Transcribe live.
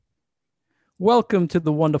Welcome to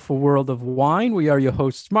the wonderful world of wine. We are your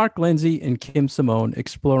hosts, Mark Lindsay and Kim Simone,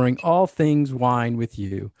 exploring all things wine with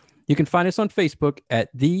you. You can find us on Facebook at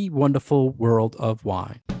The Wonderful World of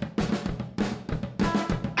Wine.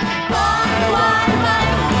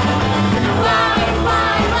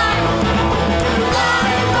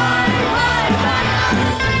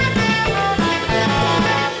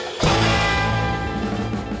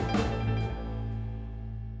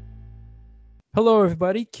 Hello,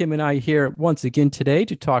 everybody. Kim and I here once again today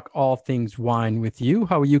to talk all things wine with you.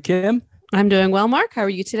 How are you, Kim? I'm doing well, Mark. How are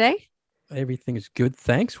you today? Everything is good,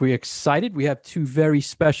 thanks. We're excited. We have two very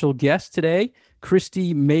special guests today,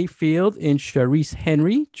 Christy Mayfield and Charisse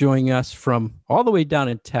Henry, joining us from all the way down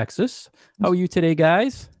in Texas. How are you today,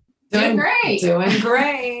 guys? Doing great. Doing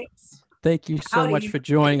great. Thank you so much for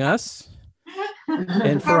joining us.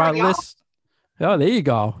 And for our list, oh, there you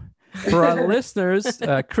go. For our listeners,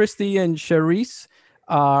 Christy and Charisse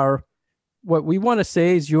are what we want to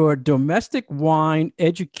say is your domestic wine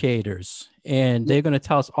educators, and they're going to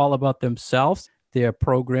tell us all about themselves, their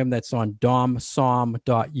program that's on domsom.us,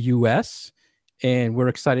 and we're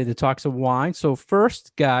excited to talk some wine. So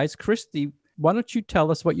first, guys, Christy, why don't you tell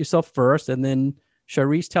us about yourself first, and then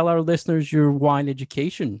Charisse, tell our listeners your wine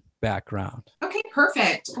education background. Okay,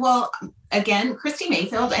 perfect. Well, again, Christy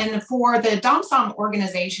Mayfield, and for the DOMSOM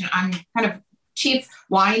organization, I'm kind of chief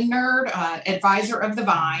wine nerd, advisor of the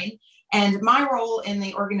vine. And my role in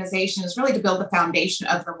the organization is really to build the foundation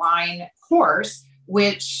of the wine course,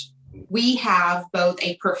 which we have both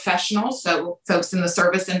a professional, so folks in the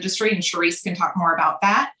service industry, and Charisse can talk more about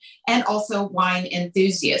that, and also wine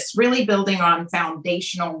enthusiasts, really building on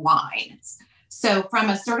foundational wines. So from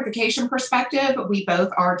a certification perspective, we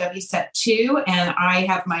both are WSET 2, and I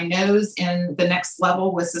have my nose in the next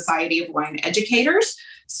level with Society of Wine Educators.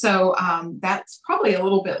 So that's probably a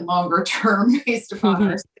little bit longer term based upon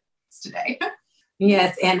our today.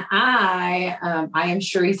 Yes, and I am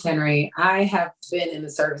Charisse Henry. I have been in the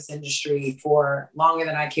service industry for longer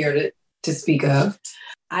than I care to speak of.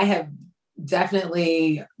 I have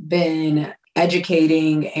definitely been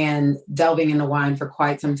educating and delving into wine for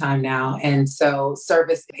quite some time now. And so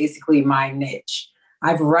service is basically my niche.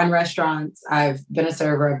 I've run restaurants. I've been a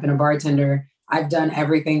server. I've been a bartender. I've done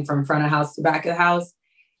everything from front of house to back of the house.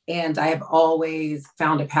 And I have always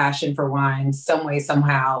found a passion for wine some way,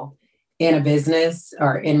 somehow in a business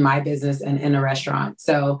or in my business and in a restaurant.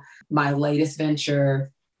 So my latest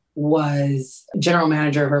venture was general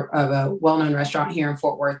manager of a well-known restaurant here in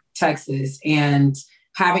Fort Worth, Texas. And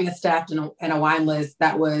having a staff and a wine list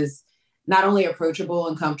that was not only approachable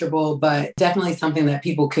and comfortable, but definitely something that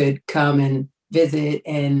people could come and visit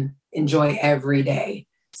and enjoy every day.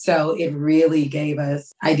 So it really gave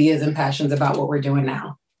us ideas and passions about what we're doing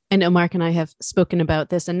now. I know Mark and I have spoken about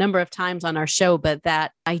this a number of times on our show, but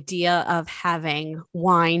that idea of having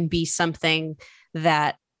wine be something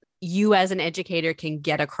that you as an educator can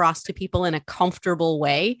get across to people in a comfortable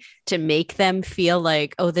way to make them feel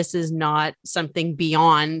like, oh, this is not something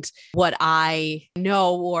beyond what I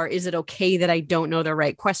know, or is it okay that I don't know the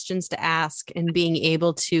right questions to ask, and being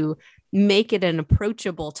able to make it an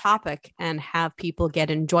approachable topic and have people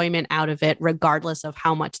get enjoyment out of it, regardless of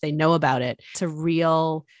how much they know about it. It's a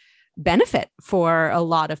real benefit for a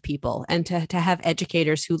lot of people, and to have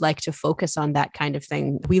educators who like to focus on that kind of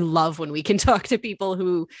thing. We love when we can talk to people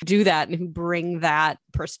who do that and who bring that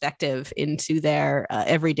perspective into their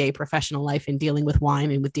everyday professional life in dealing with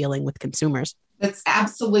wine and with dealing with consumers. That's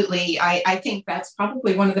absolutely, I think that's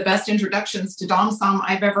probably one of the best introductions to DOMSOM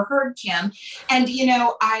I've ever heard, Kim. And, you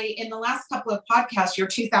know, in the last couple of podcasts, your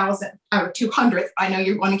 200th, I know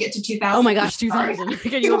you want to get to 2000. Oh my gosh, 2000.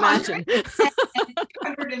 Can you imagine?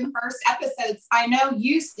 201st episodes. I know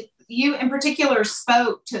you in particular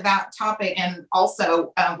spoke to that topic, and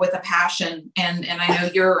also with a passion. And I know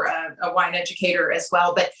you're a wine educator as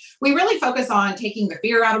well, but we really focus on taking the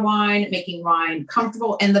fear out of wine, making wine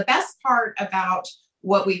comfortable. And the best part about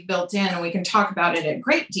what we've built in, and we can talk about it in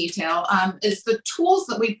great detail, is the tools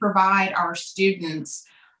that we provide our students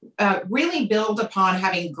really build upon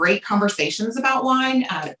having great conversations about wine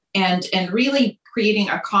and really creating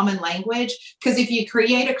a common language. Because if you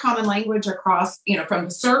create a common language across, from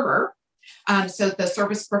the server, so the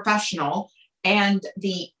service professional and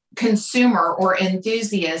the consumer or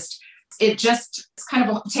enthusiast, it's kind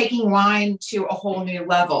of taking wine to a whole new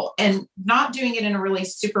level, and not doing it in a really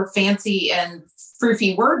super fancy and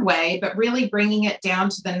froofy word way, but really bringing it down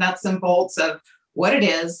to the nuts and bolts of what it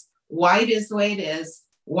is, why it is the way it is,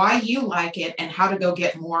 why you like it, and how to go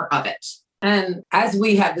get more of it. And as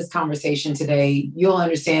we have this conversation today, you'll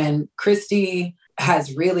understand Christy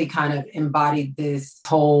has really kind of embodied this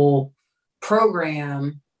whole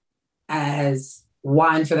program as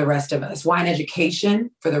wine for the rest of us, wine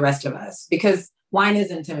education for the rest of us, because wine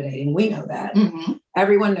is intimidating. We know that. Mm-hmm.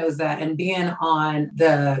 Everyone knows that. And being on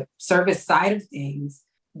the service side of things,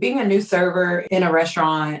 being a new server in a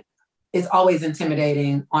restaurant is always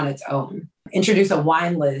intimidating on its own. Introduce a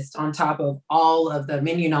wine list on top of all of the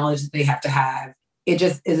menu knowledge that they have to have. It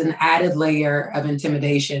just is an added layer of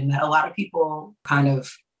intimidation that a lot of people kind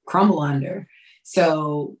of crumble under.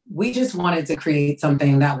 So we just wanted to create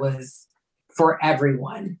something that was for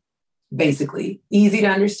everyone, basically. Easy to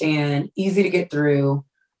understand, easy to get through,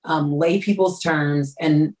 lay people's terms,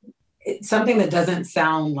 and it's something that doesn't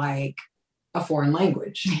sound like a foreign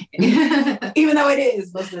language, even though it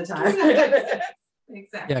is most of the time.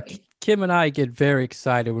 Exactly. Yeah, Kim and I get very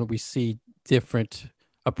excited when we see different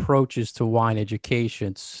approaches to wine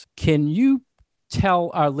educations. Can you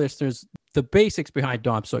tell our listeners the basics behind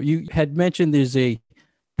DOM? So you had mentioned there's a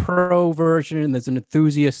pro version and there's an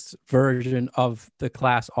enthusiast version of the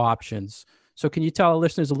class options. So can you tell our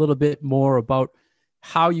listeners a little bit more about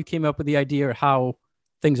how you came up with the idea or how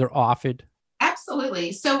things are offered?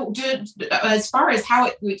 Absolutely. So as far as how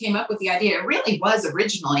we came up with the idea, it really was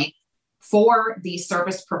originally for the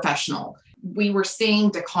service professional. We were seeing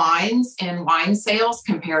declines in wine sales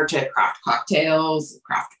compared to craft cocktails,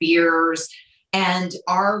 craft beers. And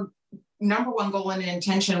our number one goal and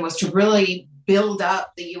intention was to really build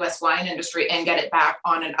up the U.S. wine industry and get it back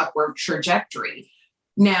on an upward trajectory.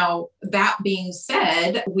 Now, that being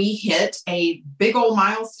said, we hit a big old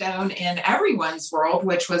milestone in everyone's world,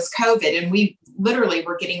 which was COVID. And we literally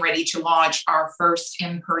were getting ready to launch our first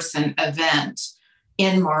in-person event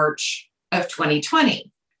in March of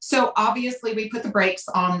 2020. So obviously we put the brakes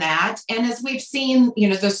on that. And as we've seen,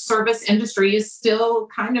 the service industry is still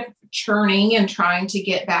kind of churning and trying to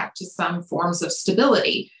get back to some forms of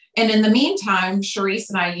stability. And in the meantime, Charisse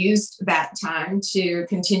and I used that time to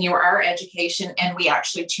continue our education, and we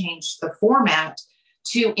actually changed the format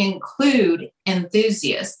to include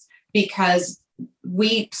enthusiasts because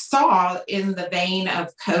we saw in the vein of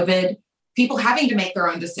COVID, people having to make their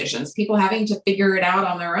own decisions, people having to figure it out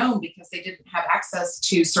on their own because they didn't have access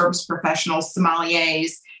to service professionals,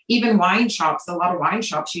 sommeliers, even wine shops. A lot of wine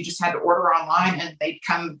shops, you just had to order online and they'd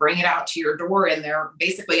come bring it out to your door in their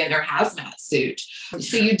hazmat suit.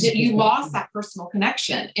 So you lost that personal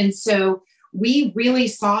connection. And so we really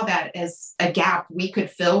saw that as a gap we could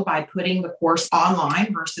fill by putting the course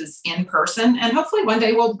online versus in person. And hopefully one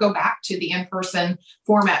day we'll go back to the in-person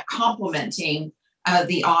format complementing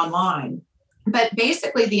the online. But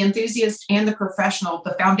basically the enthusiast and the professional,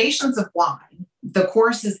 the foundations of wine, the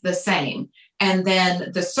course is the same. And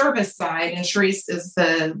then the service side, and Charisse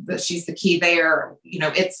is she's the key there.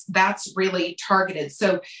 That's really targeted.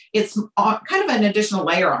 So it's kind of an additional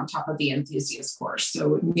layer on top of the enthusiast course.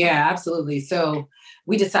 So yeah, absolutely. So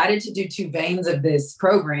we decided to do two veins of this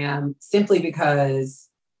program simply because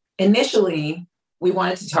initially we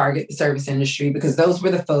wanted to target the service industry because those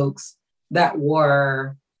were the folks that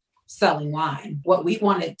were selling wine. What we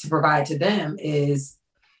wanted to provide to them is,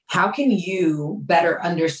 how can you better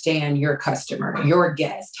understand your customer, your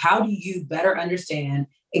guest? How do you better understand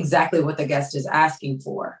exactly what the guest is asking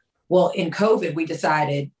for? Well, in COVID, we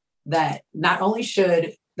decided that not only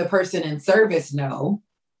should the person in service know,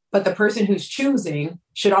 but the person who's choosing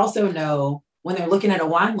should also know when they're looking at a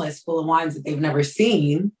wine list full of wines that they've never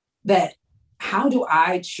seen, that how do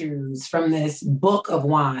I choose from this book of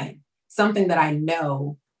wine something that I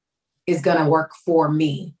know is going to work for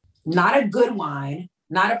me? Not a good wine,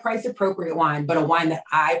 not a price appropriate wine, but a wine that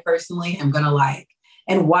I personally am going to like.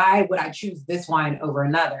 And why would I choose this wine over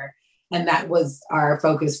another? And that was our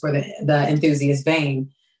focus for the enthusiast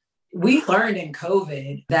vein. We learned in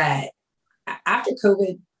COVID that after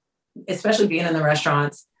COVID, especially being in the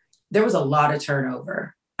restaurants, there was a lot of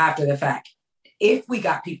turnover after the fact, if we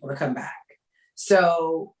got people to come back.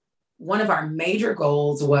 So one of our major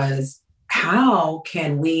goals was, how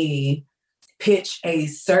can we pitch a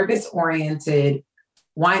service-oriented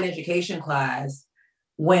wine education class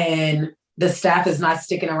when the staff is not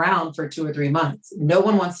sticking around for 2 or 3 months? No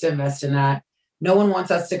one wants to invest in that. No one wants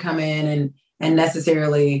us to come in and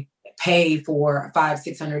necessarily pay for a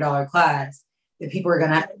 $500-$600 class that people are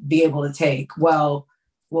going to be able to take. Well,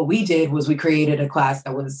 what we did was we created a class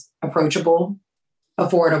that was approachable,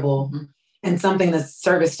 affordable, and something that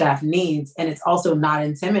service staff needs. And it's also not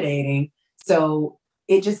intimidating. So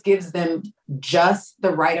it just gives them just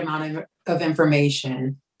the right amount of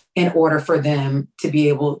information in order for them to be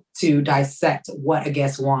able to dissect what a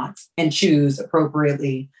guest wants and choose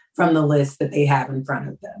appropriately from the list that they have in front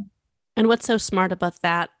of them. And what's so smart about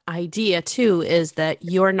that idea too is that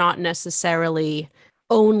you're not necessarily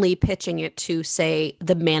only pitching it to, say,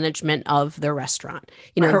 the management of the restaurant.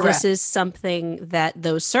 You know, Correct. This is something that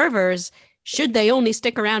those servers, should they only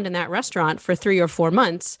stick around in that restaurant for 3 or 4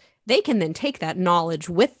 months, they can then take that knowledge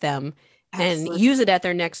with them and use it at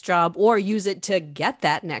their next job or use it to get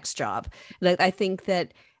that next job. Like, I think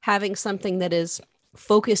that having something that is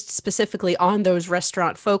focused specifically on those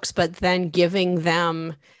restaurant folks, but then giving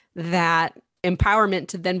them that empowerment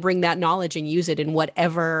to then bring that knowledge and use it in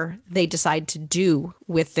whatever they decide to do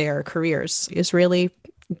with their careers is really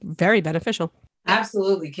very beneficial.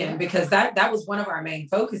 Absolutely, Kim, because that was one of our main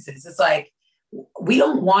focuses. It's like, we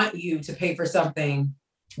don't want you to pay for something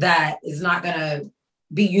that is not going to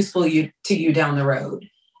be useful to you down the road.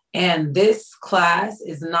 And this class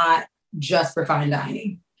is not just for fine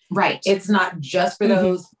dining. Right. It's not just for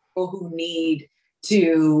those people who need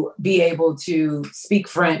to be able to speak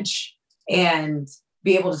French and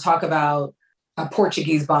be able to talk about a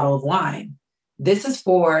Portuguese bottle of wine. This is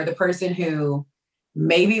for the person who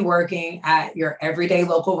may be working at your everyday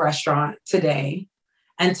local restaurant today,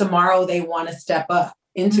 and tomorrow they want to step up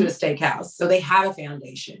into a steakhouse. So they have a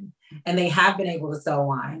foundation and they have been able to sell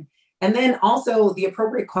wine. And then also the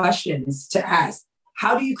appropriate questions to ask.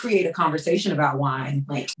 How do you create a conversation about wine,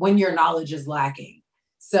 like when your knowledge is lacking?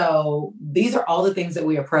 So these are all the things that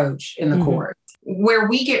we approach in the course. Where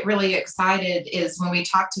we get really excited is when we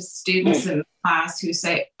talk to students in the class who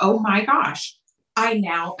say, oh my gosh, I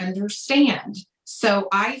now understand. So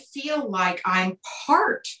I feel like I'm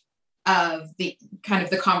part of the kind of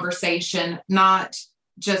the conversation, not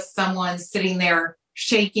just someone sitting there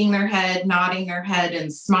shaking their head, nodding their head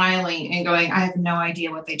and smiling and going, I have no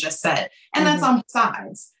idea what they just said. And that's on both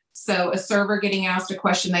sides. So a server getting asked a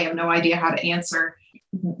question they have no idea how to answer.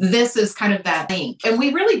 This is kind of that link. And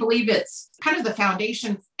we really believe it's kind of the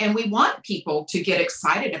foundation, and we want people to get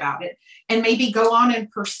excited about it and maybe go on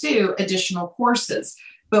and pursue additional courses.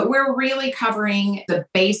 But we're really covering the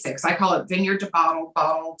basics. I call it vineyard to bottle,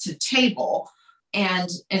 bottle to table, and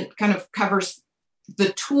it kind of covers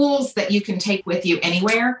the tools that you can take with you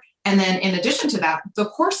anywhere. And then in addition to that, the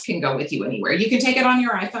course can go with you anywhere. You can take it on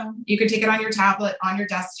your iPhone, you can take it on your tablet, on your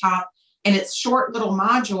desktop, and it's short little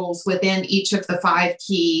modules within each of the 5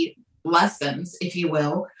 key lessons, if you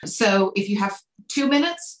will. So if you have 2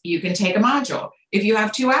 minutes, you can take a module. If you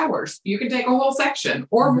have 2 hours, you can take a whole section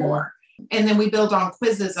or more. And then we build on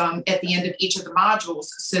quizzes at the end of each of the modules,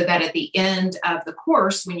 so that at the end of the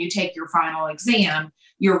course, when you take your final exam,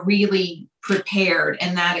 you're really prepared.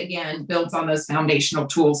 And that, again, builds on those foundational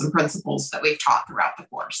tools and principles that we've taught throughout the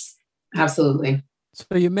course. Absolutely.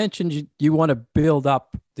 So you mentioned you want to build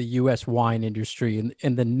up the U.S. wine industry,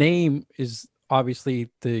 and the name is obviously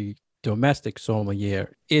the domestic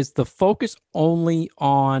sommelier. Is the focus only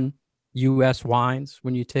on U.S. wines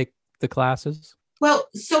when you take the classes? Well,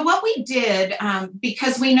 so what we did,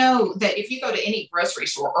 because we know that if you go to any grocery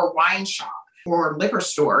store or wine shop or liquor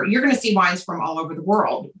store, you're going to see wines from all over the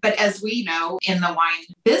world. But as we know in the wine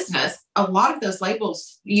business, a lot of those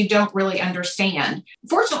labels you don't really understand.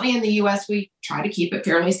 Fortunately, in the US, we try to keep it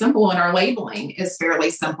fairly simple, and our labeling is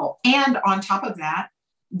fairly simple. And on top of that,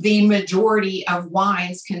 the majority of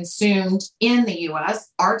wines consumed in the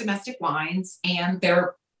US are domestic wines, and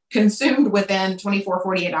they're consumed within 24,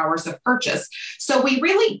 48 hours of purchase. So we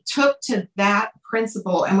really took to that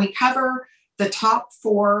principle, and we cover the top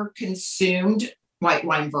 4 consumed white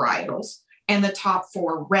wine varietals and the top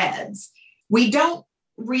 4 reds. We don't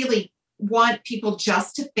really want people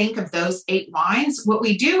just to think of those 8 wines. What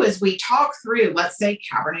we do is we talk through, let's say,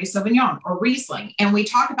 Cabernet Sauvignon or Riesling, and we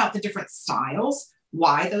talk about the different styles,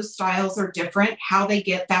 why those styles are different, how they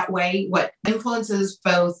get that way, what influences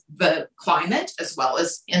both the climate as well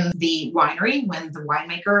as in the winery when the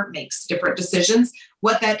winemaker makes different decisions,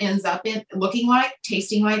 what that ends up in looking like,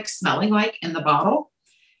 tasting like, smelling like in the bottle.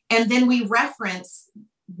 And then we reference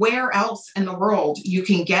where else in the world you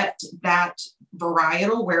can get that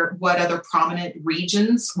varietal, what other prominent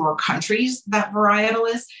regions or countries that varietal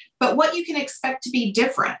is, but what you can expect to be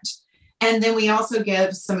different. And then we also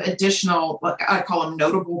give some additional, I call them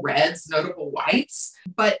notable reds, notable whites.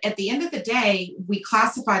 But at the end of the day, we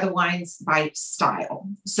classify the wines by style.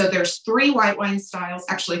 So there's 3 white wine styles,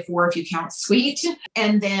 actually 4 if you count sweet,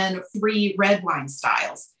 and then 3 red wine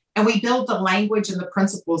styles. And we build the language and the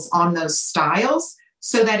principles on those styles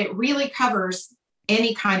so that it really covers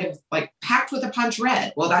any kind of like packed with a punch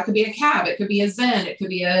red. Well, that could be a Cab, it could be a Zin, it could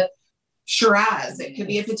be a Shiraz, it could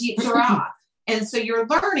be a Petit Syrah. And so you're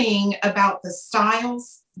learning about the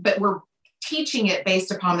styles, but we're teaching it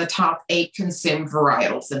based upon the top 8 consumed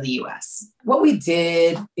varietals in the US. What we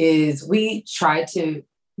did is we tried to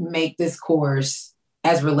make this course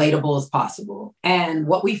as relatable as possible. And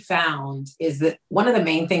what we found is that one of the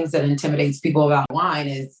main things that intimidates people about wine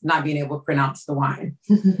is not being able to pronounce the wine.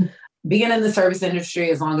 Being in the service industry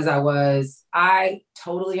as long as I was, I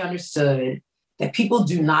totally understood that people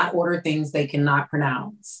do not order things they cannot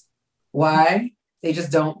pronounce. Why? They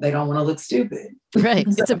just don't want to look stupid. Right.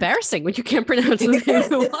 So, it's embarrassing when you can't pronounce the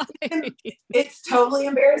name of wine. It's totally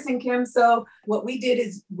embarrassing, Kim. So what we did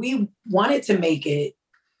is we wanted to make it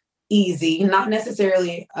easy, not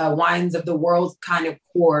necessarily Wines of the World kind of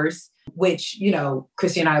course, which, you know,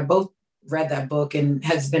 Christy and I both read that book and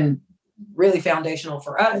has been really foundational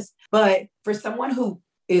for us. But for someone who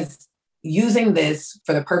is using this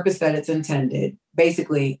for the purpose that it's intended,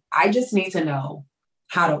 basically, I just need to know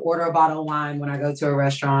how to order a bottle of wine when I go to a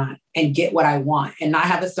restaurant and get what I want and not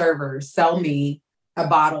have a server sell me a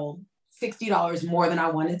bottle $60 more than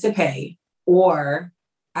I wanted to pay. Or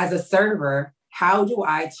as a server, how do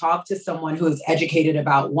I talk to someone who is educated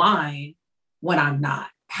about wine when I'm not?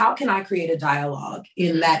 How can I create a dialogue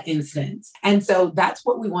in that instance? And so that's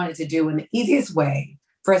what we wanted to do. And the easiest way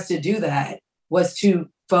for us to do that was to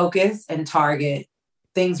focus and target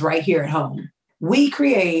things right here at home. We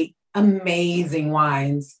create amazing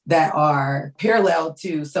wines that are parallel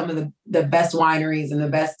to some of the best wineries and the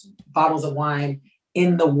best bottles of wine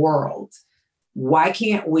in the world. Why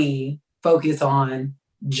can't we focus on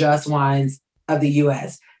just wines of the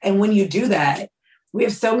US? And when you do that, we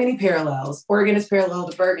have so many parallels. Oregon is parallel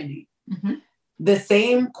to Burgundy. Mm-hmm. The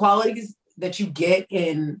same qualities that you get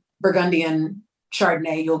in Burgundian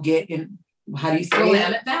Chardonnay, you'll get in, how do you say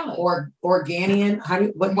it? Or Organian. How do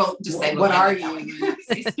you, what are you?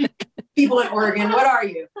 People in Oregon, what are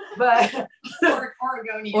you? But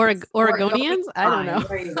Oregonians. Oregonians? I don't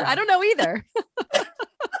know. I don't know either.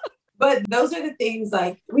 But those are the things,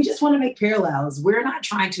 like, we just want to make parallels. We're not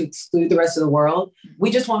trying to exclude the rest of the world. We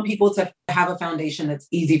just want people to have a foundation that's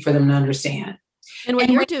easy for them to understand. And what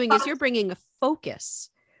you're doing is you're bringing a focus,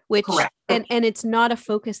 which, and it's not a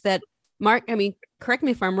focus that, Mark, I mean, correct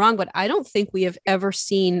me if I'm wrong, but I don't think we have ever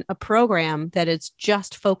seen a program that is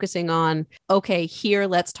just focusing on, okay, here,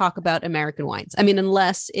 let's talk about American wines. I mean,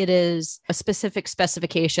 unless it is a specific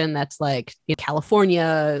specification that's like, you know,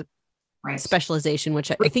 California specialization,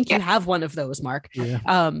 which I think you have one of those, Mark.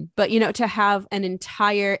 Yeah. But, you know, to have an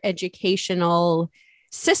entire educational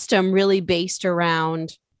system really based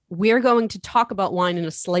around, we're going to talk about wine in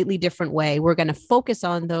a slightly different way. We're going to focus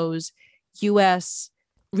on those US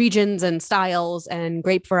regions and styles and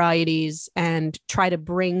grape varieties and try to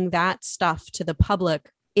bring that stuff to the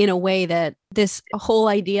public in a way that this whole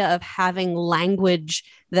idea of having language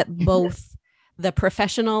that both the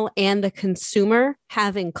professional and the consumer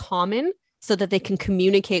have in common so that they can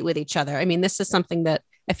communicate with each other. I mean, this is something that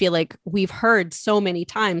I feel like we've heard so many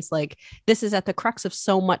times, like this is at the crux of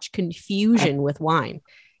so much confusion with wine.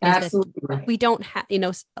 Absolutely. We don't have, you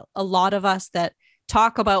know, a lot of us that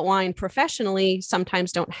talk about wine professionally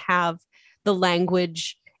sometimes don't have the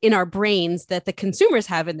language in our brains that the consumers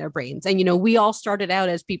have in their brains. And, you know, we all started out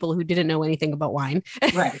as people who didn't know anything about wine.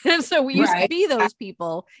 Right. And so we used to be those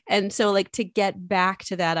people. And so, like, to get back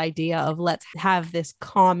to that idea of let's have this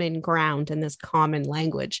common ground and this common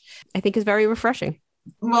language, I think is very refreshing.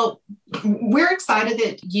 Well, we're excited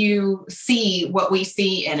that you see what we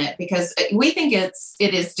see in it, because we think it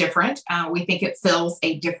is different. We think it fills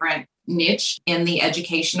a different niche in the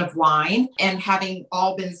education of wine, and having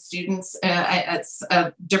all been students at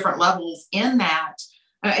different levels in that,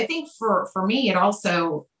 I think for me, it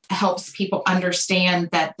also helps people understand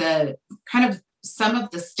that the kind of some of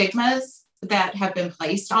the stigmas that have been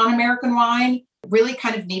placed on American wine really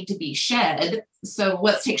kind of need to be shed. So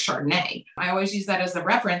let's take Chardonnay. I always use that as a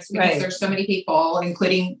reference because there's so many people,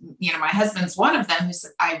 including, you know, my husband's one of them, who said,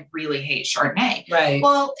 I really hate Chardonnay. Right.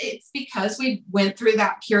 Well, it's because we went through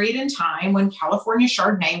that period in time when California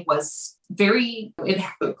Chardonnay was very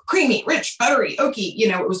creamy, rich, buttery, oaky. You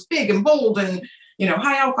know, it was big and bold and, you know,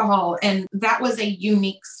 high alcohol. And that was a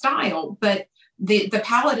unique style, but the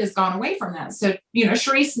palate has gone away from that. So, you know,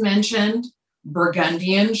 Charisse mentioned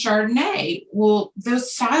Burgundian Chardonnay. Well,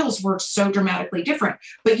 those styles were so dramatically different,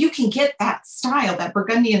 but you can get that style, that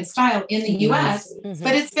Burgundian style in the US,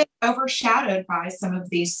 but it's been overshadowed by some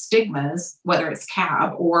of these stigmas, whether it's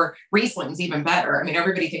Cab or Riesling's even better. I mean,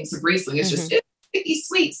 everybody thinks of Riesling as just sticky,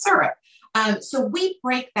 sweet syrup. So we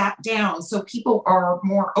break that down so people are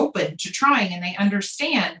more open to trying, and they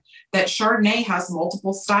understand that Chardonnay has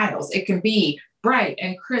multiple styles. It can be bright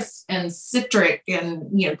and crisp and citric and,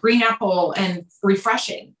 you know, green apple and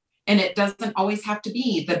refreshing. And it doesn't always have to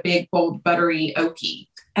be the big, bold, buttery, oaky.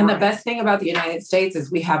 And the best thing about the United States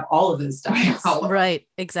is we have all of those styles. Right.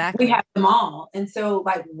 Exactly. We have them all. And so,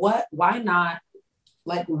 like, why not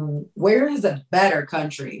like, where is a better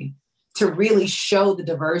country to really show the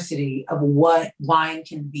diversity of what wine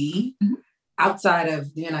can be outside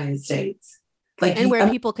of the United States? Like, and where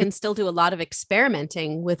people can still do a lot of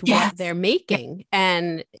experimenting with what they're making.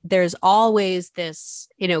 And there's always this,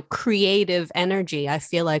 creative energy, I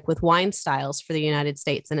feel like, with wine styles for the United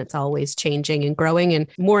States. And it's always changing and growing, and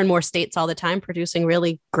more states all the time producing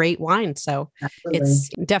really great wine. So it's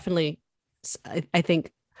definitely, I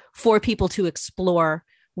think, for people to explore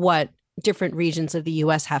what different regions of the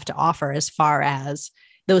US have to offer as far as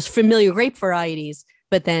those familiar grape varieties,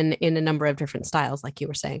 but then in a number of different styles, like you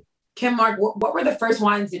were saying. Kim, Mark, what were the first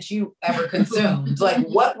wines that you ever consumed? Like,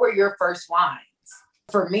 what were your first wines?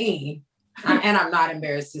 For me, and I'm not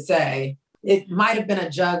embarrassed to say, it might have been a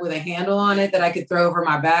jug with a handle on it that I could throw over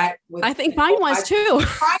my back. I think mine was too.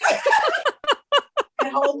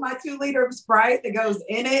 And hold my 2-liter of Sprite that goes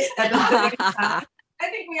in it at the same time. I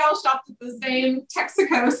think we all shopped at the same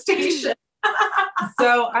Texaco station.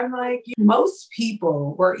 So I'm like, most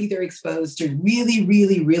people were either exposed to really,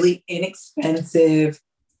 really, really inexpensive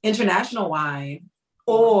international wine,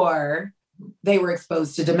 or they were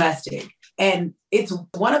exposed to domestic. And it's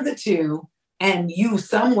one of the two. And you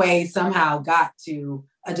some way, somehow got to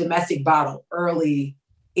a domestic bottle early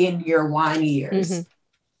in your wine years. Mm-hmm.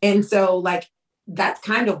 And so like, that's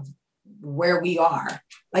kind of where we are.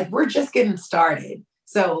 Like, we're just getting started.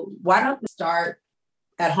 So why don't we start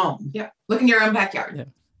at home? Yeah. Look in your own backyard. Yeah.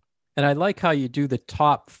 And I like how you do the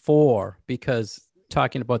top 4, because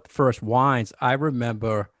talking about the first wines, I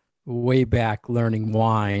remember way back learning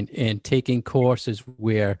wine and taking courses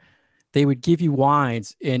where they would give you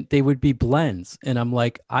wines and they would be blends. And I'm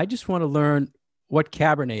like, I just want to learn what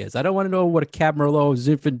Cabernet is. I don't want to know what a Cab Merlot,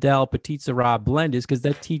 Zinfandel, Petit Syrah blend is, because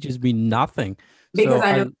that teaches me nothing. Because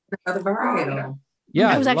I know another varietal. Yeah,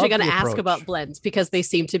 I was actually going to ask about blends, because they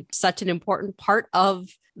seem to be such an important part of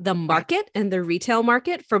the market and the retail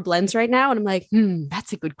market for blends right now. And I'm like,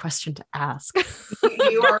 that's a good question to ask.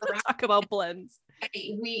 You are right. Talk about blends.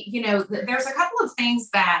 There's a couple of things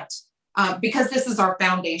that, because this is our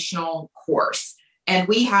foundational course and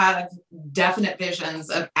we have definite visions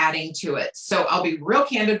of adding to it. So I'll be real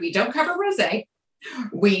candid. We don't cover rosé.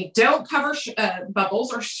 We don't cover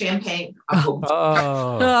bubbles or champagne. Oh.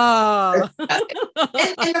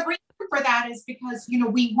 And the reason for that is because,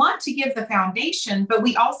 we want to give the foundation, but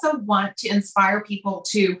we also want to inspire people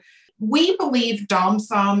we believe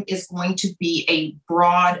DOMSOM is going to be a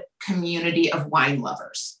broad community of wine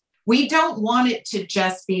lovers. We don't want it to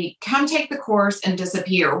just be, come take the course and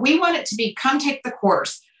disappear. We want it to be, come take the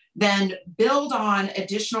course, then build on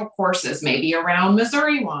additional courses, maybe around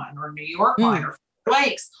Missouri wine or New York wine or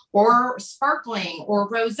Lakes or sparkling or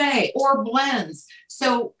rosé or blends.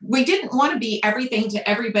 So we didn't want to be everything to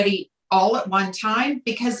everybody all at one time,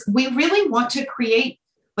 because we really want to create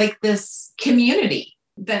like this community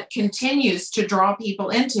that continues to draw people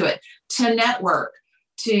into it, to network,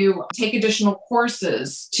 to take additional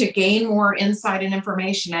courses, to gain more insight and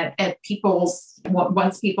information at people's,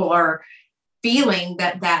 once people are feeling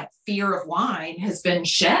that fear of wine has been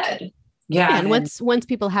shed. Yeah. And once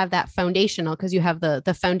people have that foundational, because you have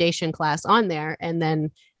the foundation class on there, and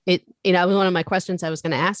then one of my questions I was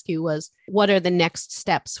going to ask you was, what are the next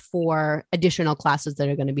steps for additional classes that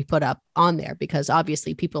are going to be put up on there? Because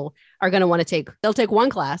obviously people are going to want to they'll take one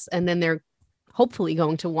class and then they're hopefully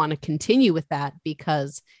going to want to continue with that,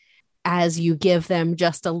 because as you give them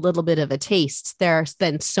just a little bit of a taste, there's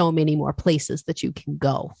then so many more places that you can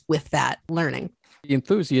go with that learning. The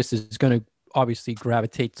enthusiast is going to obviously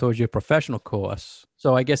gravitate towards your professional course.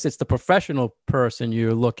 So I guess it's the professional person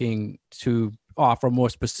you're looking to offer more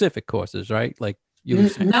specific courses, right? Like you.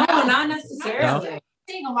 No, not necessarily. No?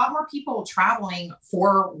 Seeing a lot more people traveling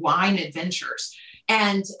for wine adventures.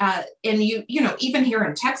 And even here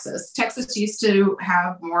in Texas used to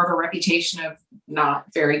have more of a reputation of not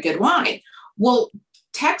very good wine. Well,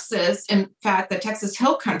 Texas, in fact, the Texas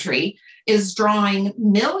Hill Country is drawing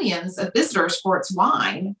millions of visitors for its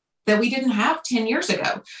wine that we didn't have 10 years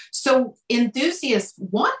ago. So enthusiasts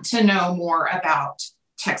want to know more about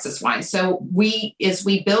Texas wine. So as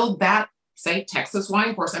we build that, say, Texas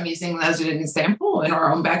wine course, I'm using that as an example in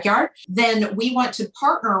our own backyard, then we want to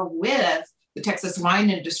partner with the Texas wine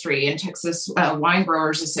industry and Texas Wine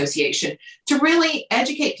Growers Association to really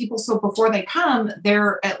educate people. So before they come,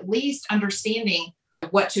 they're at least understanding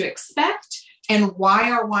what to expect and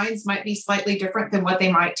why our wines might be slightly different than what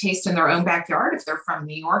they might taste in their own backyard if they're from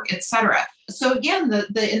New York, et cetera. So again,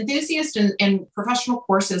 the enthusiast and professional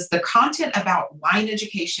courses, the content about wine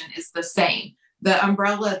education is the same. The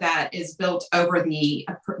umbrella that is built over the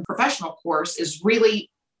professional course is really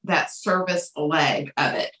that service leg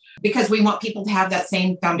of it. because we want people to have that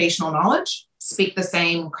same foundational knowledge, speak the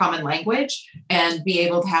same common language, and be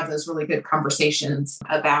able to have those really good conversations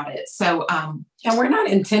about it. So, and we're not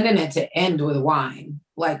intending it to end with wine.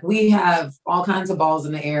 Like, we have all kinds of balls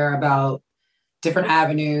in the air about different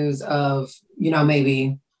avenues of,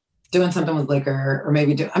 maybe doing something with liquor, or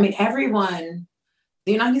maybe the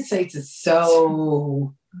United States is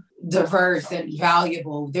so diverse and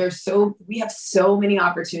valuable. We have so many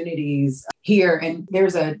opportunities here, and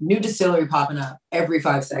there's a new distillery popping up every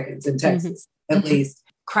 5 seconds in Texas, at least.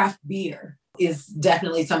 Craft beer is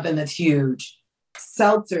definitely something that's huge.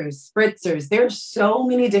 Seltzers, spritzers, there's so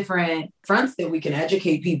many different fronts that we can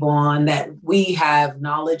educate people on that we have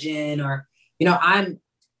knowledge in, or, I'm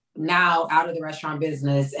now out of the restaurant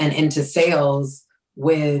business and into sales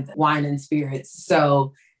with wine and spirits.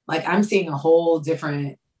 So like, I'm seeing a whole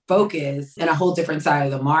different focus and a whole different side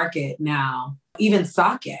of the market now. Even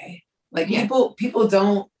sake, like people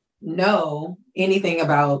don't know anything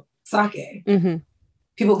about sake. Mm-hmm.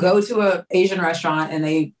 People go to an Asian restaurant and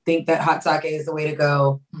they think that hot sake is the way to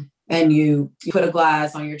go. And you put a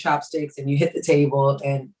glass on your chopsticks and you hit the table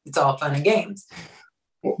and it's all fun and games.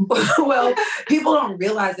 Well, people don't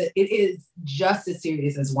realize that it is just as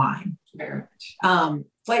serious as wine. Very much.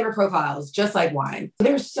 Flavor profiles, just like wine.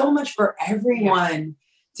 There's so much for everyone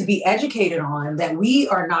to be educated on, that we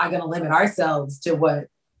are not going to limit ourselves to we're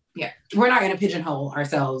not going to pigeonhole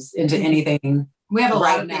ourselves into anything. We have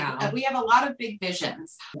we have a lot of big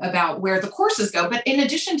visions about where the courses go. But in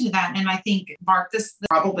addition to that, and I think, Mark, this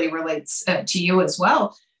probably relates to you as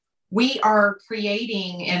well, we are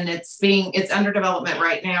creating, and it's under development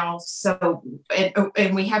right now. So,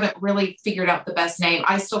 and we haven't really figured out the best name.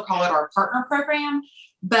 I still call it our partner program.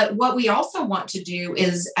 But what we also want to do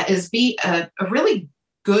is be a really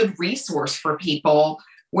good resource for people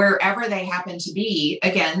wherever they happen to be,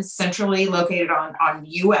 again, centrally located on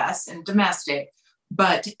US and domestic.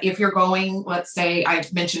 But if you're going, let's say, I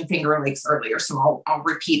mentioned Finger Lakes earlier, so I'll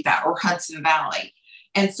repeat that, or Hudson Valley.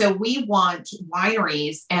 And so we want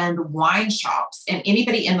wineries and wine shops and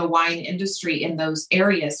anybody in the wine industry in those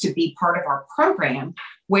areas to be part of our program,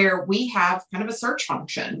 where we have kind of a search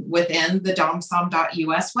function within the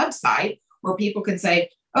domsom.us website, where people can say,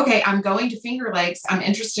 okay, I'm going to Finger Lakes. I'm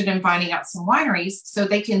interested in finding out some wineries. So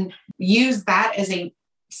they can use that as a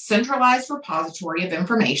centralized repository of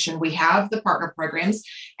information. We have the partner programs.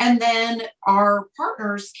 And then our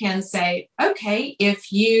partners can say, okay,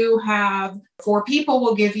 if you have 4 people,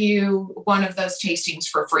 we'll give you one of those tastings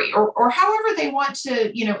for free, or however they want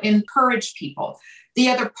to, encourage people. The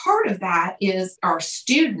other part of that is our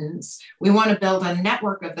students. We want to build a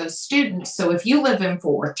network of those students. So if you live in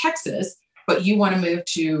Fort Worth, Texas, but you want to move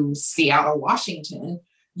to Seattle, Washington,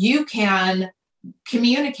 you can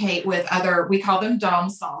communicate with we call them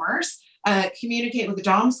domsomers, communicate with the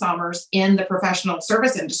domsomers in the professional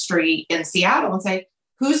service industry in Seattle and say,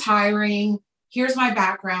 who's hiring? Here's my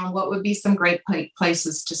background. What would be some great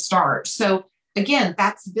places to start? So again,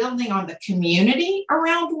 that's building on the community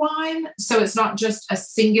around wine. So it's not just a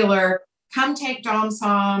singular, come take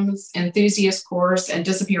DomSom's enthusiast course and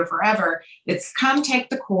disappear forever. It's come take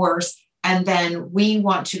the course. And then we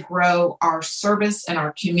want to grow our service and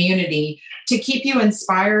our community to keep you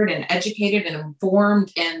inspired and educated and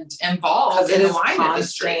informed and involved in the wine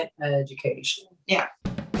industry. Education. Yeah.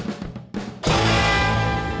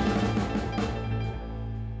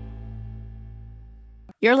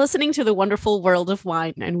 You're listening to The Wonderful World of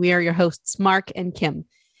Wine, and we are your hosts, Mark and Kim.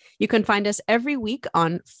 You can find us every week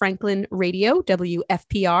on Franklin Radio,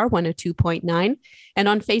 WFPR 102.9, and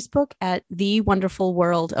on Facebook at The Wonderful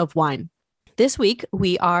World of Wine. This week,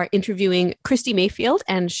 we are interviewing Christy Mayfield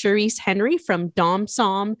and Cherise Henry from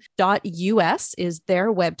domsom.us is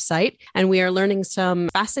their website. And we are learning some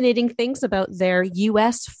fascinating things about their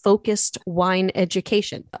US-focused wine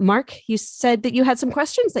education. Mark, you said that you had some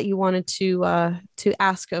questions that you wanted to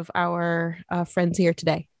ask of our friends here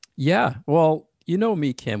today. Yeah, well, you know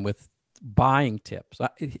me, Kim, with buying tips.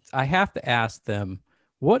 I have to ask them,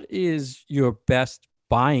 what is your best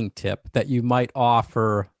buying tip that you might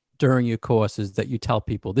offer during your courses that you tell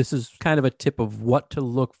people? This is kind of a tip of what to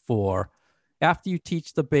look for after you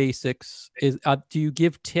teach the basics. Do you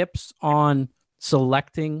give tips on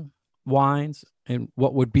selecting wines, and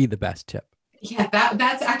what would be the best tip? Yeah,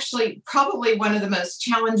 that's actually probably one of the most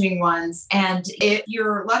challenging ones. And if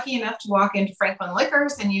you're lucky enough to walk into Franklin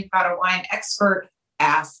Liquors and you've got a wine expert,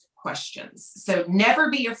 ask questions. So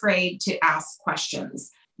never be afraid to ask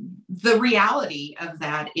questions. The reality of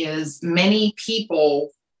that is many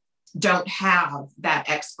people don't have that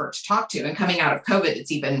expert to talk to. And coming out of COVID,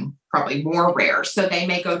 it's even probably more rare. So they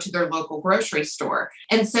may go to their local grocery store.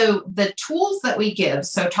 And so the tools that we give,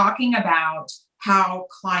 so talking about how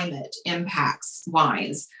climate impacts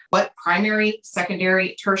wines, what primary,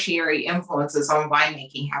 secondary, tertiary influences on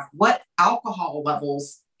winemaking have, what alcohol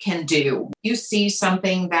levels can do. You see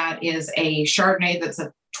something that is a Chardonnay that's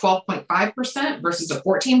a 12.5% versus a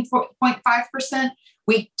 14.5%.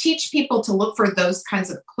 We teach people to look for those kinds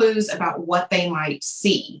of clues about what they might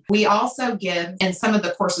see. We also give, and some of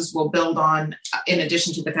the courses will build on, in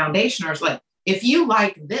addition to the foundationers, like, if you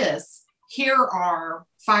like this, here are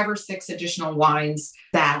 5 or 6 additional wines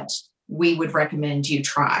that we would recommend you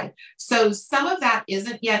try. So some of that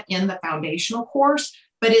isn't yet in the foundational course,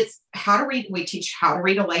 but it's how to read. We teach how to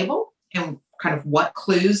read a label and kind of what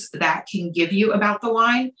clues that can give you about the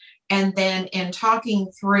wine. And then in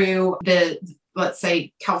talking through let's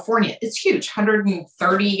say California, it's huge,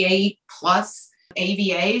 138 plus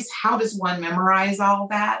AVAs. How does one memorize all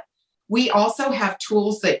that? We also have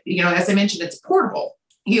tools that, as I mentioned, it's portable.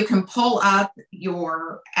 You can pull up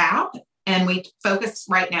your app, and we focus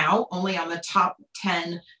right now only on the top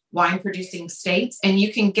 10 wine producing states. And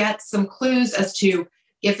you can get some clues as to,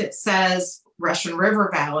 if it says Russian River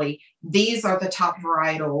Valley, these are the top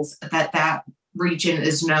varietals that region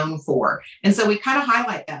is known for. And so we kind of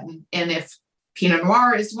highlight that. And if Pinot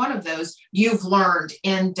Noir is one of those, you've learned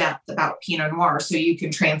in depth about Pinot Noir, so you can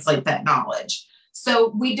translate that knowledge. So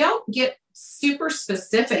we don't get super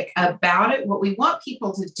specific about it. What we want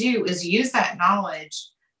people to do is use that knowledge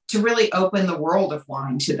to really open the world of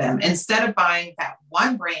wine to them, instead of buying that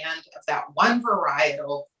one brand of that one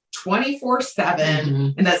varietal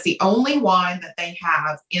 24/7, and that's the only wine that they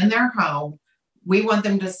have in their home. We want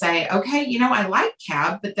them to say, okay, I like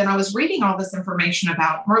Cab, but then I was reading all this information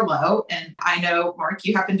about Merlot, and I know, Mark,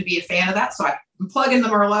 you happen to be a fan of that, so I'm plugging the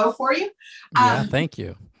Merlot for you. Yeah, thank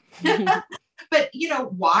you. But,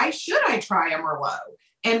 why should I try a Merlot?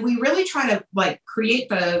 And we really try to create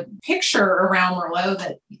the picture around Merlot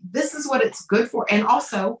that this is what it's good for, and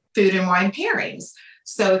also food and wine pairings.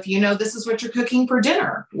 So if this is what you're cooking for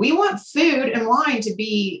dinner, we want food and wine to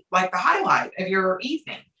be like the highlight of your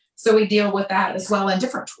evening. So we deal with that as well in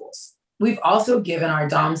different tools. We've also given our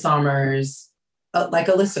Dom Sommers a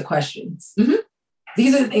list of questions. Mm-hmm.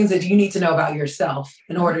 These are the things that you need to know about yourself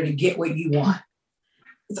in order to get what you want.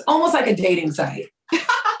 It's almost like a dating site.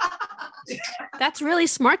 That's really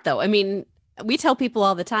smart, though. I mean, we tell people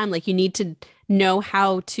all the time, you need to know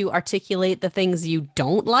how to articulate the things you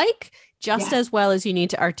don't like, just as well as you need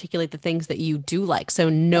to articulate the things that you do like. So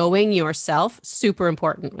knowing yourself, super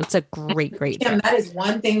important. It's a great Kim, that is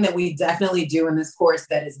one thing that we definitely do in this course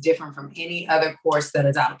that is different from any other course that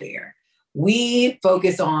is out there. We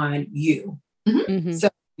focus on you. Mm-hmm. So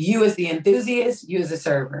you as the enthusiast, you as a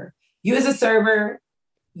server. You as a server,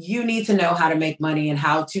 you need to know how to make money and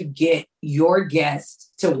how to get your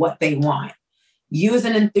guests to what they want. You as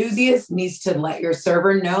an enthusiast needs to let your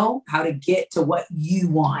server know how to get to what you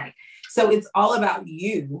want. So it's all about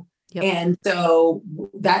you. Yep. And so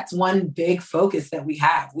that's one big focus that we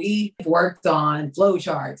have. We've worked on flow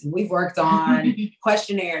charts, and we've worked on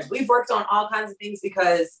questionnaires. We've worked on all kinds of things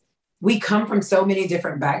because we come from so many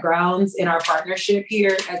different backgrounds in our partnership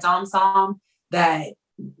here at Dom Som that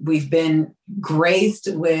we've been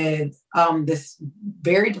graced with this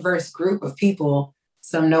very diverse group of people.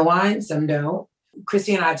 Some know wine, some don't.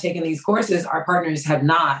 Christy and I have taken these courses. Our partners have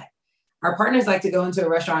not. Our partners like to go into a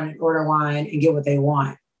restaurant and order wine and get what they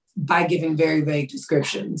want by giving very vague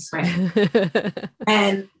descriptions, right?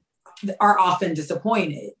 And are often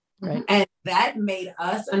disappointed. Right. And that made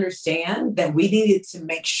us understand that we needed to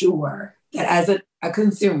make sure that as a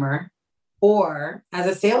consumer or as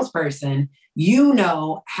a salesperson, you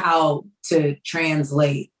know how to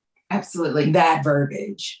translate absolutely that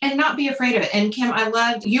verbiage and not be afraid of it. And Kim, I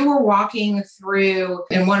loved you were walking through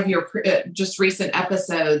in one of your just recent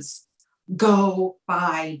episodes. Go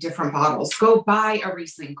buy different bottles. Go buy a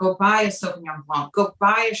Riesling. Go buy a Sauvignon Blanc. Go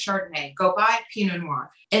buy a Chardonnay. Go buy a Pinot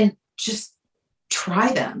Noir, and just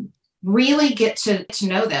try them. Really get to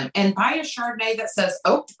know them, and buy a Chardonnay that says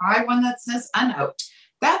oaked. Buy one that says unoaked.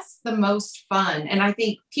 That's the most fun. And I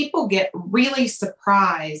think people get really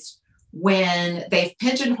surprised when they've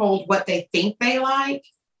pigeonholed what they think they like,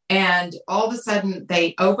 and all of a sudden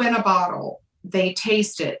they open a bottle, they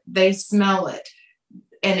taste it, they smell it,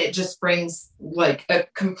 and it just brings a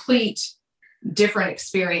complete different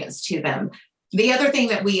experience to them. The other thing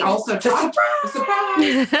that we also talk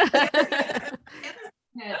surprise.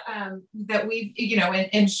 That we've,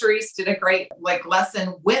 and Charisse did a great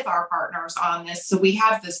lesson with our partners on this. So we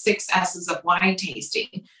have the 6 S's of wine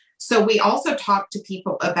tasting. So we also talk to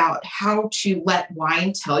people about how to let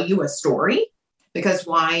wine tell you a story, because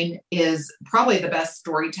wine is probably the best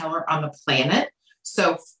storyteller on the planet.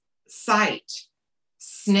 So sight,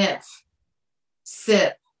 sniff,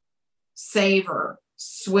 sip, savor,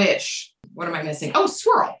 swish. What am I missing? Oh,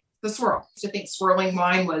 swirl. The swirl. I think swirling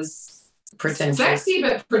wine was sexy,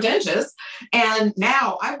 but pretentious. And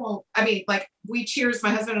now we cheers,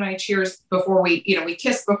 my husband and I cheers before we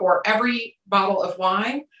kiss before every bottle of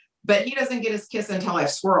wine, but he doesn't get his kiss until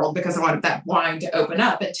I've swirled, because I want that wine to open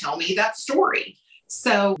up and tell me that story.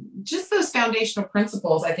 So just those foundational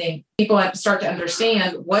principles, I think people have to start to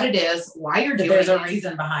understand what it is, why you're doing it. There's a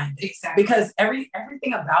reason behind it. Exactly. Because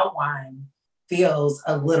everything about wine feels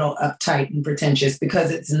a little uptight and pretentious,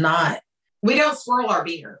 because it's not. We don't swirl our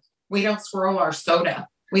beer. We don't swirl our soda.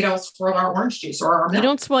 We don't swirl our orange juice or our milk. You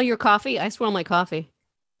don't swirl your coffee? I swirl my coffee.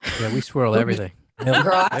 Yeah, we swirl everything.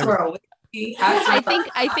 Girl, I swirl.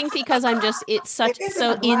 I think because I'm just in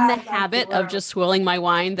the habit of just swirling my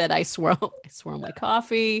wine that I swirl my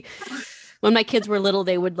coffee. When my kids were little,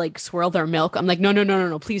 they would like swirl their milk. I'm like,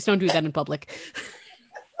 no, please don't do that in public.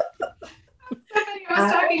 I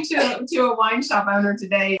was talking to a wine shop owner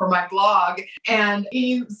today for my blog, and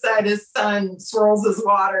he said his son swirls his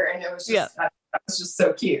water, and it was just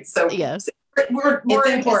so cute. So yes, we're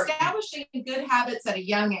establishing good habits at a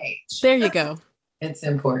young age. There you go. It's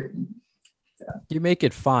important. So. You make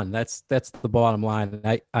it fun. That's the bottom line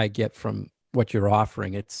I get from what you're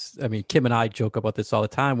offering. Kim and I joke about this all the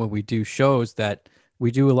time when we do shows, that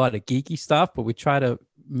we do a lot of geeky stuff, but we try to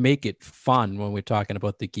make it fun when we're talking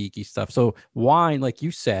about the geeky stuff. So wine, like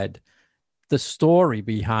you said, the story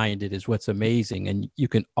behind it is what's amazing. And you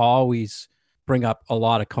can always bring up a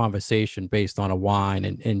lot of conversation based on a wine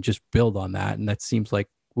and just build on that. And that seems like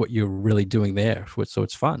what you're really doing there. So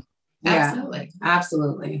it's fun. Absolutely. Yeah,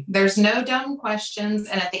 absolutely. There's no dumb questions.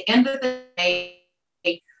 And at the end of the day,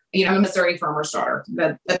 I'm a Missouri farmer's daughter.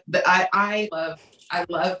 I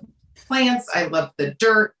love plants. I love the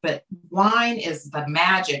dirt, but wine is the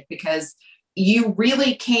magic, because you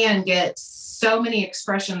really can get so many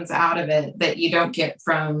expressions out of it that you don't get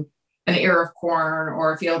from an ear of corn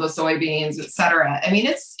or a field of soybeans, etc. I mean,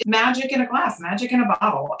 it's magic in a glass, magic in a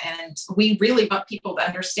bottle. And we really want people to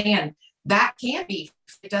understand that can be,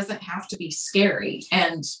 it doesn't have to be scary.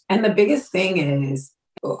 And the biggest thing is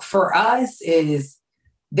for us is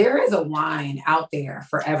there is a wine out there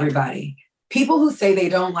for everybody. People who say they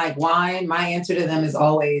don't like wine, my answer to them is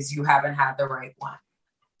always, you haven't had the right one.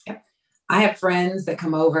 Yep. I have friends that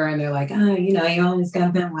come over and they're like, oh, you always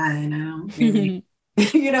got that wine. I don't really,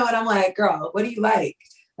 and I'm like, girl, what do you like?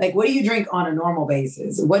 Like, what do you drink on a normal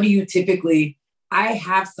basis? What do you typically, I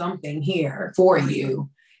have something here for you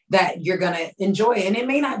that you're going to enjoy. And it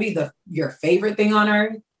may not be your favorite thing on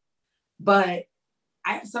earth, but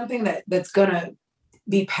I have something that's going to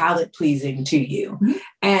be palate pleasing to you. Mm-hmm.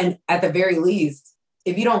 And at the very least,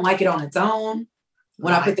 if you don't like it on its own,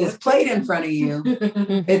 when I put this plate in front of you,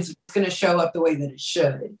 it's going to show up the way that it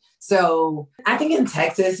should. So I think in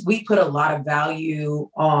Texas, we put a lot of value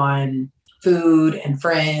on food and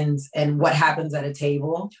friends and what happens at a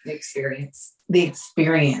table. The experience.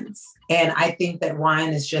 And I think that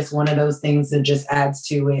wine is just one of those things that just adds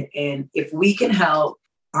to it. And if we can help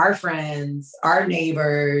our friends, our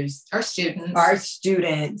neighbors, our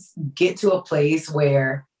students get to a place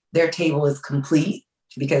where their table is complete.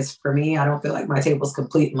 Because for me, I don't feel like my table is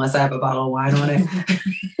complete unless I have a bottle of wine on it.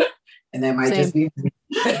 And that might just be me.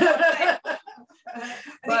 I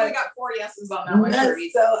think we got 4 yeses on that one.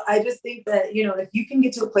 So I just think that, if you can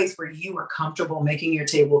get to a place where you are comfortable making your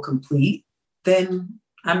table complete, then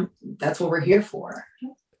that's what we're here for.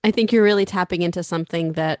 I think you're really tapping into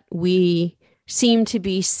something that we seem to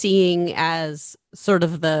be seeing as sort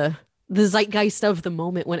of the zeitgeist of the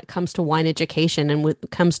moment when it comes to wine education and when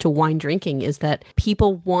it comes to wine drinking, is that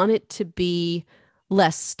people want it to be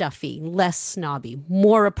less stuffy, less snobby,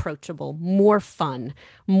 more approachable, more fun,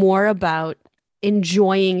 more about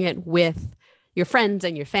enjoying it with your friends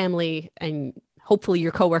and your family and hopefully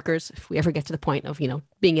your coworkers, if we ever get to the point of,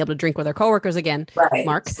 being able to drink with our coworkers again, right.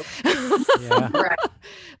 Mark. Yeah. Right.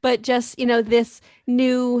 But just, this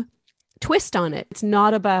new twist on it. It's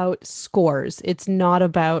not about scores. It's not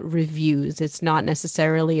about reviews. It's not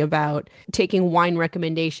necessarily about taking wine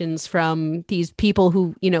recommendations from these people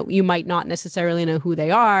who, you might not necessarily know who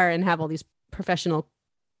they are and have all these professional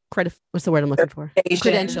what's the word I'm looking for?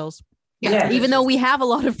 Credentials. Yeah. Even though we have a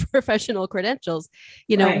lot of professional credentials,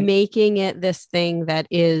 right. Making it this thing that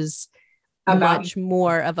is much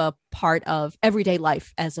more of a part of everyday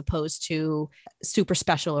life as opposed to super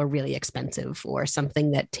special or really expensive or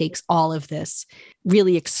something that takes all of this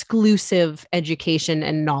really exclusive education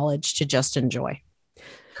and knowledge to just enjoy.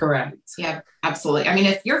 Correct. Yeah, absolutely. I mean,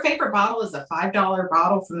 if your favorite bottle is a $5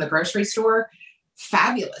 bottle from the grocery store,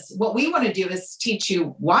 fabulous. What we want to do is teach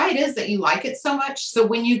you why it is that you like it so much. So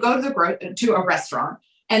when you go to a restaurant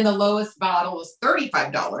and the lowest bottle is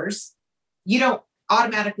 $35, you don't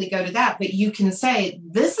automatically go to that, but you can say,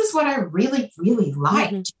 this is what I really, really like.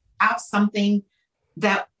 To have something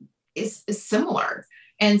that is similar.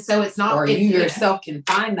 And so it's not, or you yourself can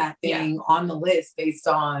find that thing on the list based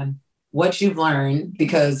on what you've learned,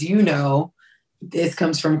 because you know, this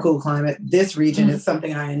comes from Cool Climate. This region is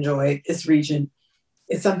something I enjoy. This region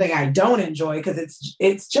is something I don't enjoy, because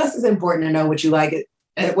it's just as important to know what you like.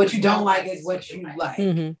 What you don't like is what you like.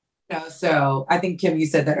 You know, so I think, Kim, you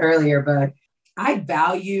said that earlier, but I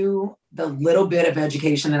value the little bit of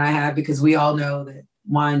education that I have, because we all know that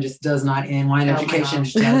wine just does not end. Wine education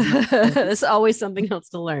just does not end. There's always something else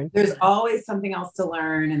to learn. There's always something else to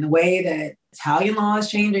learn. And the way that Italian law is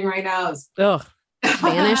changing right now is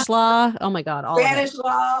Spanish law. Oh my God. Spanish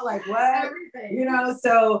law, like what? Everything. You know,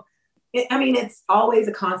 so it's always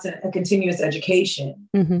a continuous education.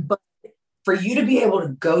 But for you to be able to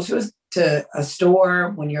go to a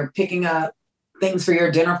store when you're picking up things for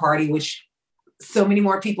your dinner party, which so many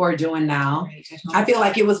more people are doing now. I feel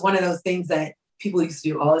like it was one of those things that people used to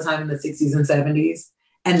do all the time in the 60s and 70s.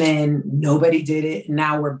 And then nobody did it. And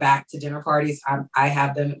now we're back to dinner parties. I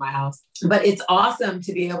have them at my house. But it's awesome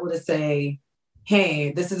to be able to say,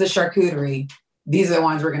 hey, this is a charcuterie. These are the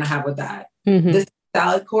wines we're going to have with that. This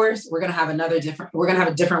salad course, we're going to have a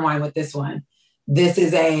different wine with this one. This is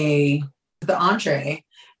the entree,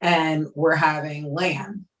 and we're having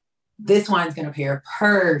lamb. This wine's going to pair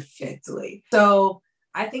perfectly. So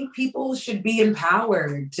I think people should be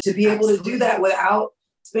empowered to be able to do that without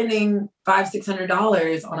spending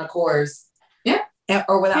 $500-$600 on a course.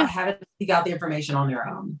 Or without having to seek out the information on their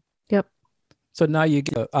own. So now you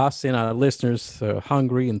get us and our listeners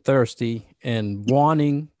hungry and thirsty and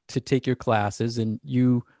wanting to take your classes, and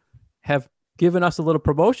you have given us a little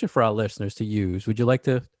promotion for our listeners to use. Would you like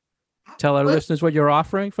to tell our listeners what you're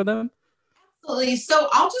offering for them? Absolutely. So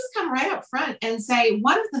I'll just come right up front and say,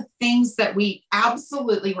 one of the things that we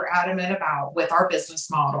absolutely were adamant about with our business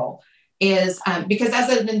model is because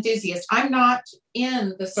as an enthusiast, I'm not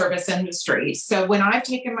in the service industry. So when I've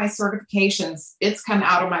taken my certifications, it's come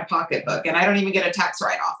out of my pocketbook and I don't even get a tax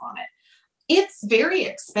write-off on it. It's very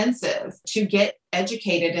expensive to get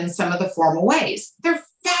educated in some of the formal ways. They're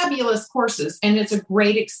fabulous courses and it's a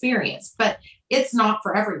great experience, but it's not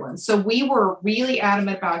for everyone. So we were really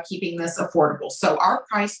adamant about keeping this affordable. So our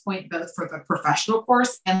price point, both for the professional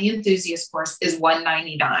course and the enthusiast course, is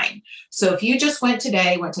 $199. So if you just went to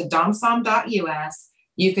domsom.us,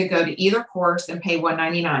 you could go to either course and pay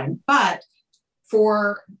 $199. But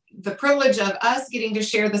for the privilege of us getting to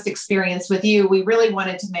share this experience with you, we really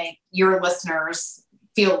wanted to make your listeners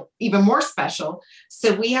feel even more special.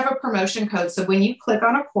 So we have a promotion code. So when you click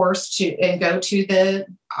on a course and go to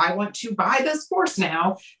I want to buy this course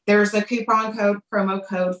now, there's a coupon code, promo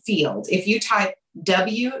code field. If you type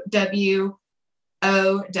WWOW,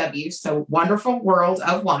 so Wonderful World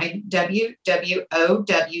of Wine,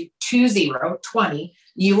 WWOW20,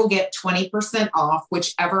 you will get 20% off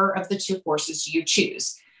whichever of the two courses you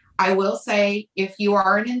choose. I will say, if you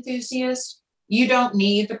are an enthusiast, you don't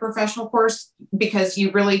need the professional course because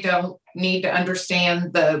you really don't need to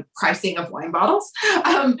understand the pricing of wine bottles.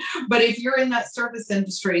 But if you're in that service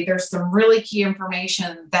industry, there's some really key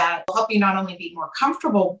information that will help you not only be more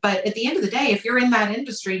comfortable, but at the end of the day, if you're in that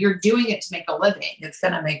industry, you're doing it to make a living. It's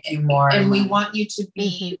going to make you more. And we want you to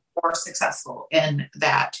be more successful in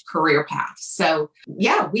that career path. So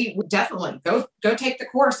yeah, we definitely go take the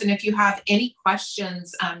course. And if you have any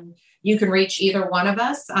questions, you can reach either one of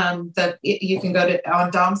us. You can go to on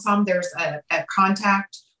DomSom. There's a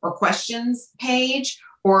contact or questions page,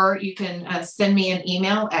 or you can send me an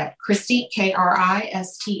email at Kristi,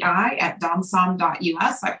 KRISTI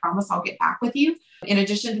 @domsom.us. I promise I'll get back with you. In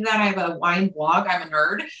addition to that, I have a wine blog. I'm a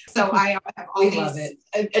nerd. So I have all these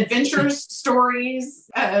adventures, stories,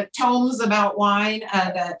 tomes about wine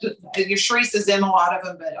that Charisse is in a lot of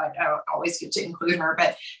them, but I don't always get to include her.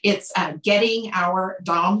 But it's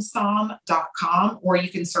gettingourdomsom.com, or you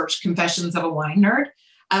can search Confessions of a Wine Nerd.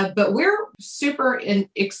 But we're super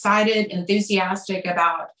excited, enthusiastic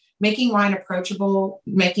about making wine approachable,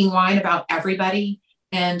 making wine about everybody,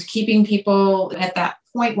 and keeping people at that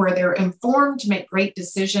point where they're informed to make great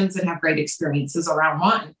decisions and have great experiences around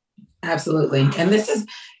wine. Absolutely. And this is,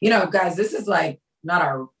 guys, this is like not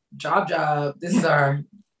our job. This is our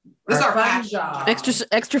fun job.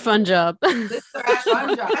 Extra fun job. This is our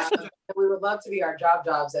fun job. We would love to be our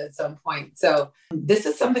jobs at some point. So this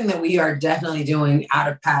is something that we are definitely doing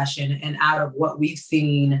out of passion and out of what we've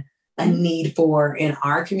seen a need for in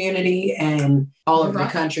our community and all over the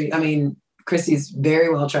country. I mean, Christy's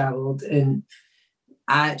very well traveled, and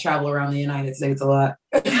I travel around the United States a lot.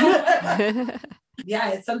 Yeah,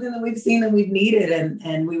 it's something that we've seen and we've needed,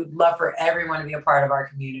 and we would love for everyone to be a part of our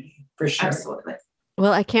community, for sure. Absolutely.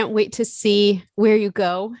 Well, I can't wait to see where you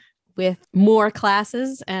go with more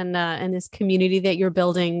classes and this community that you're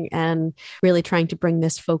building, and really trying to bring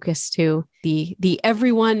this focus to the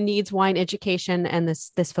everyone needs wine education and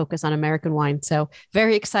this focus on American wine. So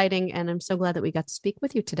very exciting. And I'm so glad that we got to speak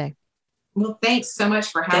with you today. Well, thanks so much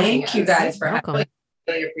for having us. Thank you guys for Welcome. having us.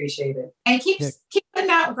 Really appreciate it. And keep putting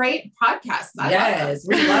out great podcasts. Yes,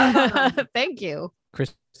 we love them. Thank you.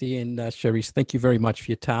 Christy and Charisse, thank you very much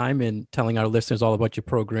for your time and telling our listeners all about your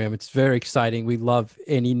program. It's very exciting. We love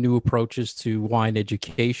any new approaches to wine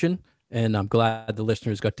education, and I'm glad the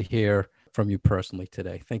listeners got to hear from you personally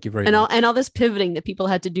today. Thank you very much. And all this pivoting that people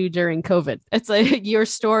had to do during COVID. It's like your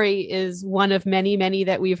story is one of many, many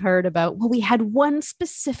that we've heard about. Well, we had one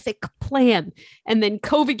specific plan and then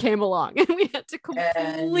COVID came along and we had to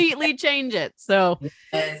completely change it. So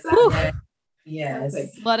yes.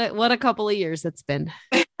 What a couple of years it's been.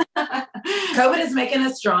 COVID is making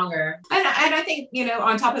us stronger. And I think,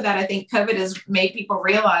 on top of that, I think COVID has made people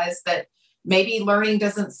realize that maybe learning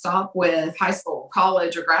doesn't stop with high school,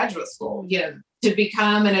 college, or graduate school, to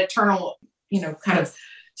become an eternal, kind of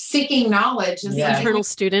seeking knowledge. And eternal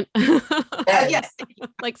student. Yes.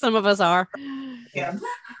 Like some of us are. Yeah.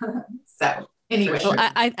 So anyway. Well,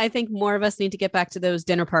 I think more of us need to get back to those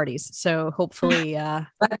dinner parties. So hopefully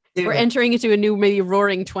we're entering into a new, maybe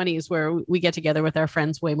roaring 20s where we get together with our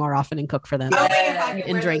friends way more often and cook for them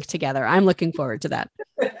and drink together. I'm looking forward to that.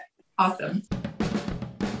 Awesome.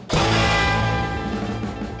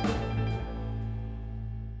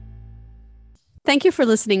 Thank you for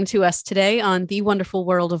listening to us today on The Wonderful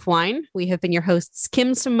World of Wine. We have been your hosts,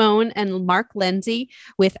 Kim Simone and Mark Lindsay,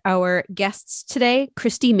 with our guests today,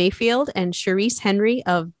 Christy Mayfield and Charisse Henry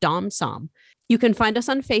of Dom Som. You can find us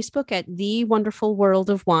on Facebook at The Wonderful World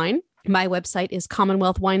of Wine. My website is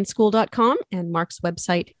commonwealthwineschool.com and Mark's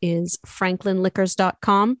website is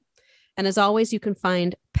franklinliquors.com. And as always, you can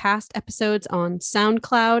find past episodes on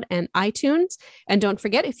SoundCloud and iTunes. And don't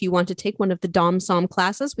forget, if you want to take one of the Dom Som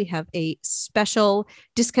classes, we have a special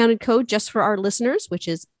discounted code just for our listeners, which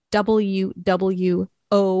is WWOW,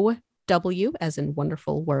 as in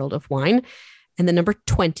Wonderful World of Wine, and the number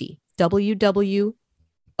 20, WWOW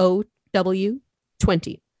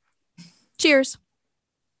 20. Cheers.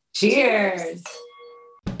 Cheers.